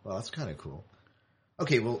 Mm-hmm. Well, that's kind of cool.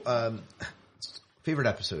 Okay, well, favorite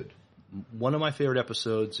episode? One of my favorite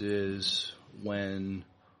episodes is when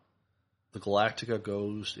the Galactica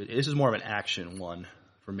goes... This is more of an action one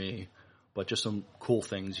for me, but just some cool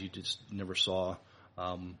things you just never saw.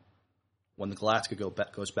 When the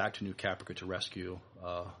Galactica goes back to New Caprica to rescue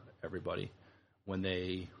everybody, when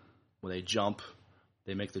they jump,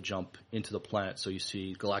 they make the jump into the planet, so you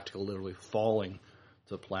see Galactica literally falling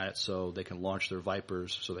to the planet so they can launch their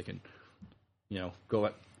Vipers, so they can, go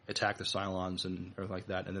attack the Cylons and everything like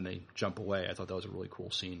that, and then they jump away. I thought that was a really cool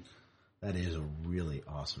scene. That is a really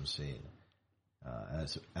awesome scene.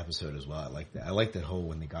 As episode as well. I like that. I like that whole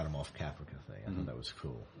when they got him off Caprica thing. I thought that was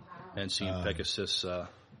cool. And seeing Pegasus, I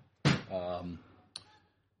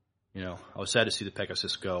was sad to see the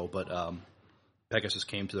Pegasus go, but Pegasus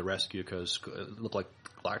came to the rescue because it looked like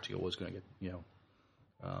Galactica was going to get,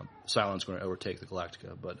 Cylon's going to overtake the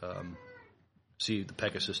Galactica, but see the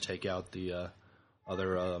Pegasus take out the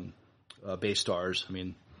other base stars. I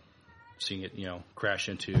mean, seeing it, crash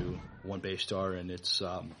into one base star and its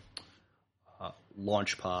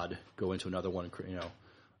launch pod go into another one,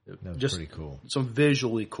 that was just pretty cool. Some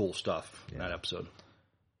visually cool stuff in that episode.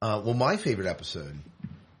 Well, my favorite episode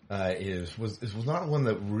was not one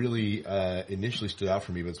that really initially stood out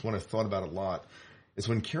for me, but it's one I thought about a lot. It's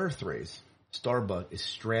when Kara Thrace, Starbuck, is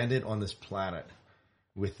stranded on this planet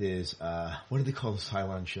with his what do they call the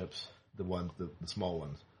Cylon ships? The small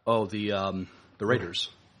ones. Oh, the Raiders.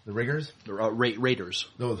 The Riggers? The Raiders.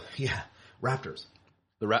 No, yeah, Raptors.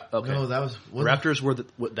 Okay. No, that was the Raptors were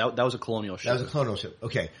that was a colonial ship. That was a colonial ship.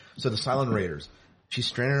 Okay, so the Cylon Raiders. She's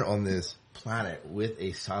stranded on this planet with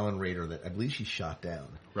a Cylon Raider that I believe she shot down.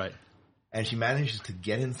 Right. And she manages to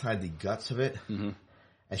get inside the guts of it, mm-hmm.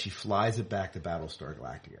 and she flies it back to Battlestar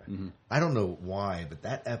Galactica. Mm-hmm. I don't know why, but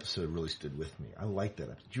that episode really stood with me. I liked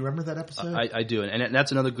that episode. Do you remember that episode? I do, and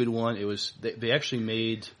that's another good one. It was they actually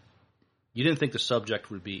made. You didn't think the subject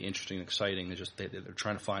would be interesting and exciting. They're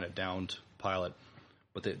trying to find a downed pilot,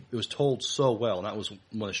 but it was told so well, and that was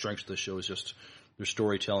one of the strengths of the show is just their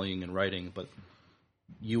storytelling and writing. But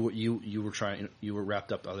you were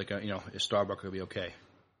wrapped up. I think is Starbuck going to be okay?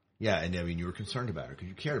 Yeah, and I mean you were concerned about her because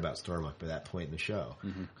you cared about Starbuck by that point in the show.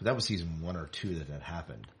 Mm-hmm. Because that was season 1 or 2 that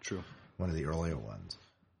happened. True. One of the earlier ones.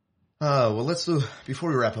 Well, let's before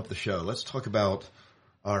we wrap up the show, let's talk about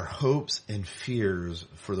our hopes and fears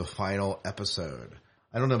for the final episode.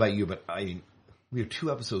 I don't know about you, but we have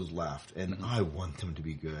 2 episodes left, and I want them to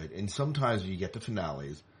be good. And sometimes when you get the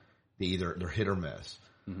finales, they're hit or miss.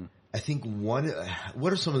 Mm-hmm. I think what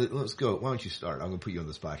are some of the, let's go, why don't you start? I'm going to put you on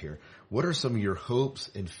the spot here. What are some of your hopes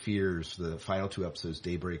and fears for the final 2 episodes,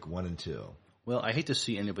 Daybreak 1 and 2? Well, I hate to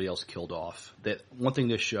see anybody else killed off. That one thing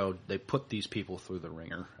this showed, they put these people through the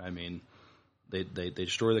ringer. I mean, they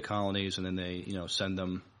destroy the colonies, and then they send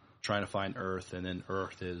them trying to find Earth, and then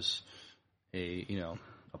Earth is a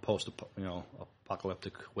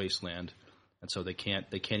apocalyptic wasteland, and so they can't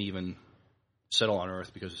even settle on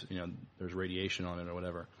Earth because there's radiation on it or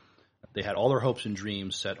whatever. They had all their hopes and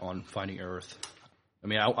dreams set on finding Earth. I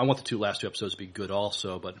mean, I want the last 2 episodes to be good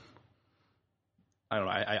also, but I don't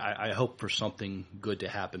know. I hope for something good to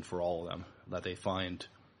happen for all of them, that they find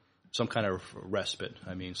some kind of respite.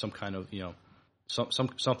 I mean, some kind of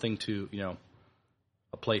something to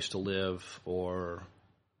a place to live, or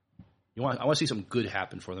I want to see some good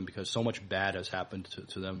happen for them, because so much bad has happened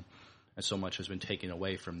to them, and so much has been taken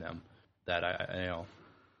away from them, that I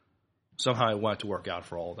somehow I want it to work out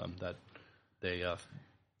for all of them, that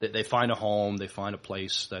they find a home, they find a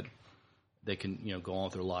place that they can go on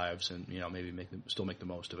with their lives, and maybe still make the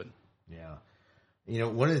most of it. Yeah,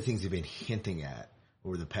 one of the things they've been hinting at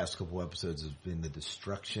over the past couple episodes has been the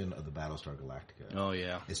destruction of the Battlestar Galactica. Oh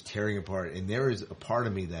yeah, it's tearing apart, and there is a part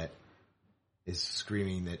of me that is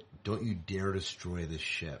screaming that don't you dare destroy this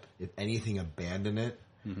ship. If anything, abandon it,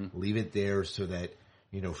 leave it there, so that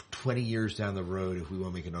 20 years down the road, if we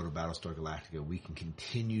want to make another Battlestar Galactica, we can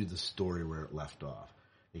continue the story where it left off.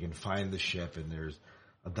 They can find the ship, and there's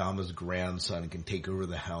Adama's grandson can take over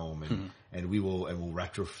the helm, and we'll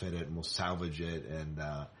retrofit it, and we'll salvage it,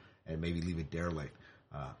 and maybe leave it derelict.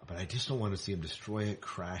 But I just don't want to see them destroy it,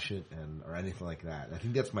 crash it, or anything like that. I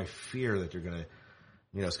think that's my fear, that they're going to,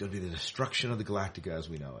 it's going to be the destruction of the Galactica as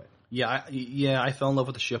we know it. Yeah, I fell in love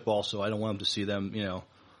with the ship also. I don't want them to see them,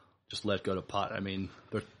 just let go to pot. I mean,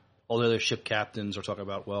 all the other ship captains are talking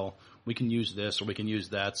about, well, we can use this or we can use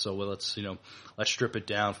that, so let's strip it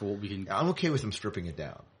down for what we can. I'm okay with them stripping it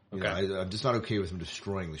down. Okay. I'm just not okay with them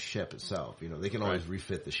destroying the ship itself. They can always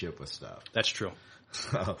refit the ship with stuff. That's true.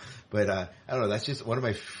 But I don't know. That's just one of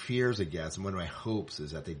my fears, I guess, and one of my hopes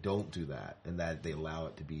is that they don't do that, and that they allow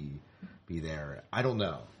it to be there. I don't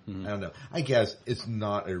know. I don't know. I guess it's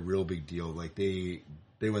not a real big deal. Like they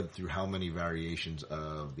went through how many variations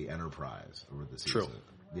of the Enterprise over the season. True.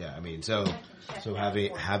 Yeah, I mean, so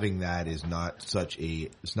having that is not such a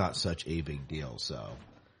big deal. So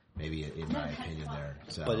maybe in my opinion there.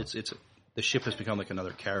 So. But it's the ship has become like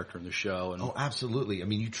another character in the show. And absolutely. I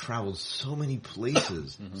mean, you traveled so many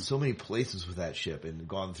places, with that ship, and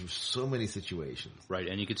gone through so many situations. Right,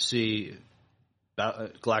 and you could see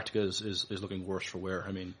Galactica is looking worse for wear.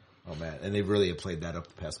 I mean. Oh man, and they really have played that up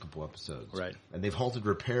the past couple episodes. Right. And they've halted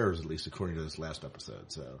repairs, at least according to this last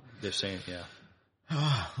episode. So they're saying, yeah.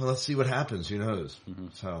 Well, let's see what happens. Who knows?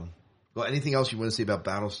 So, well, anything else you want to say about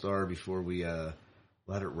Battlestar before we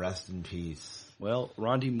let it rest in peace? Well,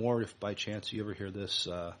 Rondi Moore, if by chance you ever hear this,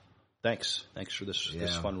 thanks for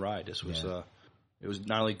this fun ride. This was it was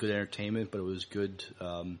not only good entertainment, but it was good.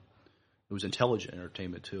 It was intelligent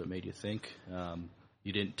entertainment too. It made you think.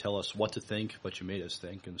 You didn't tell us what to think, but you made us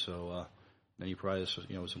think, and so then you provided us,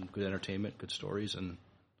 some good entertainment, good stories, and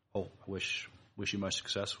I wish you much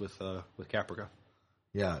success with Caprica.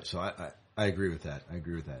 Yeah, so I agree with that.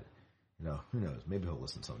 Who knows? Maybe he'll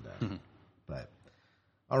listen someday. But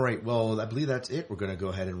all right, well, I believe that's it. We're going to go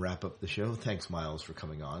ahead and wrap up the show. Thanks, Miles, for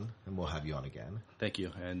coming on, and we'll have you on again. Thank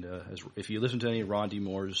you. And if you listen to any of Ron D.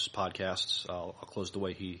 Moore's podcasts, I'll close the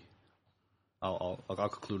way he. I'll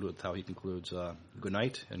conclude with how he concludes. Good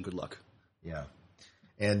night and good luck. Yeah.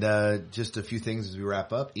 And just a few things as we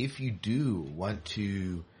wrap up. If you do want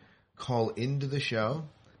to call into the show,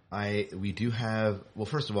 we do have, well,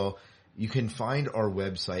 first of all, you can find our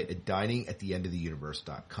website at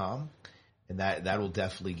diningattheendoftheuniverse.com, and that will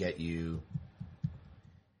definitely get you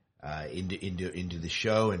into the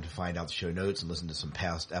show, and to find out the show notes and listen to some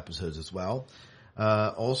past episodes as well.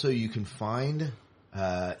 Also, you can find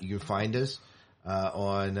us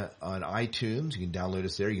on iTunes. You can download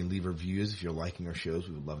us there. You can leave reviews if you're liking our shows.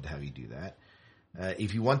 We would love to have you do that.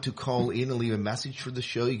 If you want to call in and leave a message for the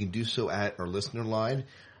show, you can do so at our listener line.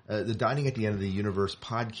 The Dining at the End of the Universe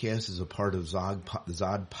podcast is a part of the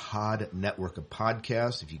ZodPod network of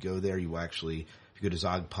podcasts. If you go there, if you go to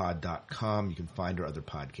zodpod.com, you can find our other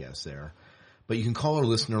podcasts there. But you can call our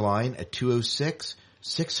listener line at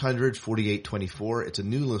 206-600-4824. It's a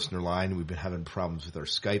new listener line. We've been having problems with our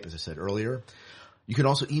Skype, as I said earlier. You can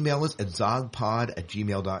also email us at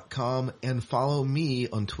zogpod@gmail.com, and follow me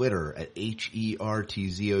on Twitter at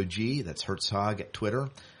HERTZOG. That's Herzog at Twitter.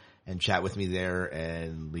 and chat with me there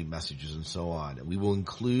and leave messages and so on. And we will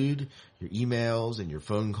include your emails and your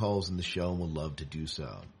phone calls in the show, and we'll love to do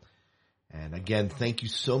so. And again, thank you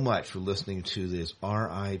so much for listening to this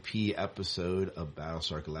R.I.P. episode of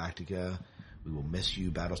Battlestar Galactica. We will miss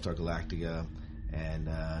you, Battlestar Galactica, and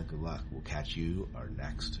good luck. We'll catch you our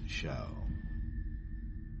next show.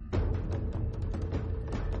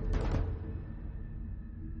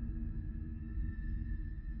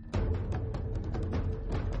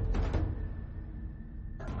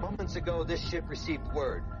 Moments ago, this ship received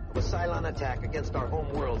word of a Cylon attack against our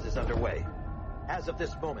home worlds is underway. As of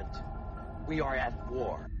this moment, we are at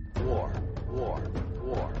war. War. War.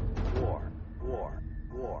 War. War. War.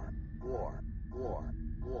 War. War. War. War.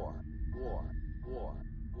 War. War.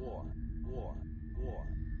 War. War. War.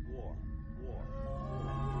 War.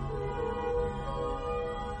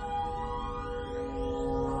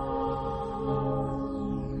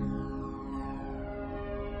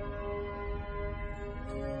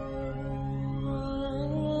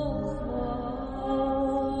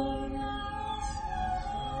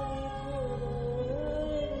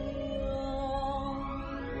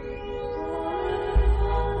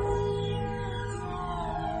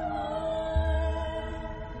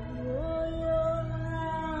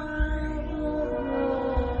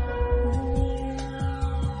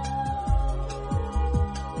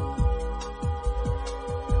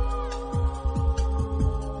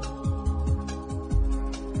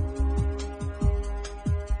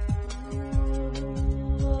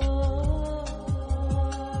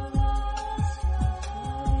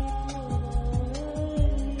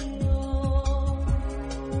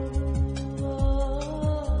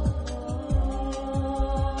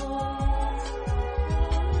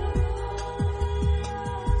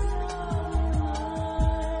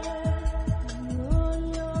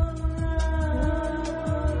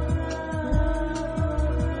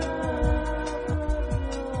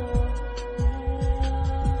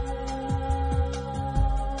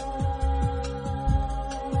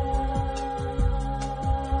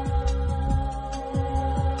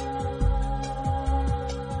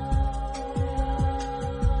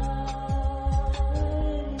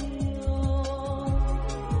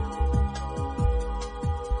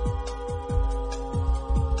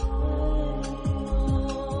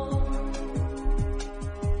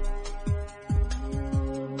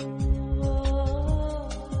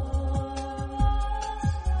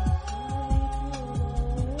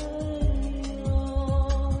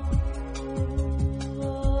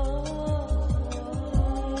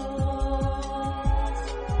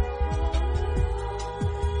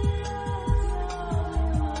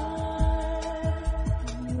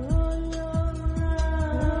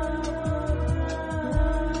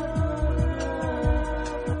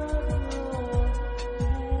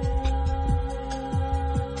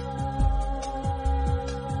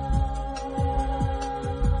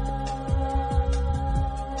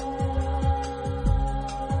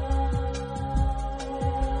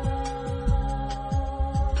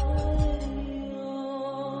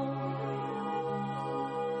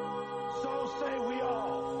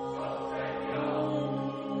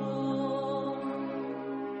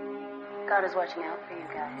 God is watching out for you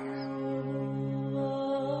guys.